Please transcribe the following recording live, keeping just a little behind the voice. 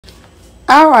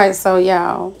All right, so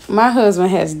y'all, my husband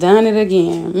has done it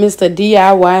again. Mr.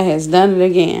 DIY has done it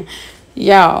again.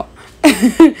 Y'all,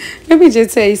 let me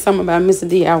just tell you something about Mr.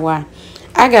 DIY.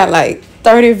 I got like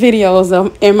 30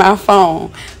 videos in my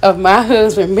phone of my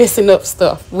husband messing up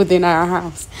stuff within our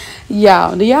house.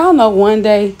 Y'all, do y'all know one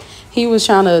day he was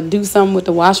trying to do something with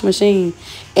the wash machine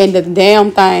and the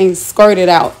damn thing squirted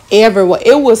out everywhere.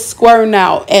 It was squirting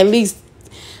out at least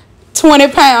 20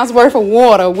 pounds worth of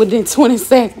water within 20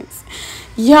 seconds.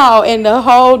 Y'all, and the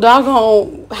whole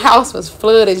doggone house was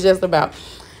flooded just about.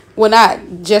 Well, not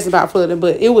just about flooded,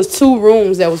 but it was 2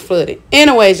 rooms that was flooded.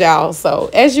 Anyways, y'all, so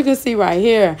as you can see right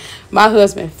here, my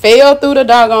husband fell through the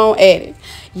doggone attic.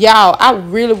 Y'all, I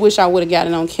really wish I would have got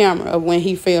it on camera of when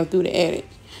he fell through the attic.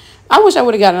 I wish I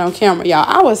would have got it on camera, y'all.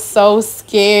 I was so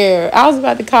scared. I was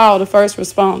about to call the first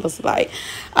responders like,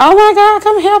 oh my God,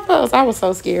 come help us. I was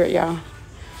so scared, y'all.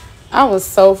 I was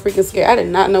so freaking scared. I did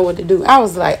not know what to do. I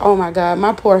was like, oh my God,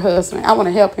 my poor husband. I want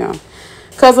to help him.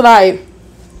 Because, like,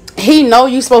 he know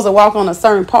you supposed to walk on a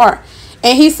certain part.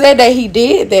 And he said that he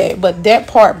did that, but that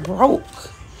part broke.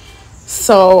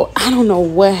 So, I don't know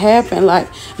what happened. Like,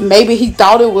 maybe he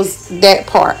thought it was that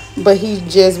part, but he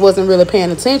just wasn't really paying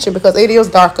attention because it is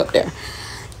dark up there.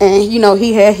 And, you know,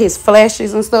 he had his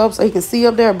flashes and stuff so he can see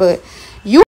up there, but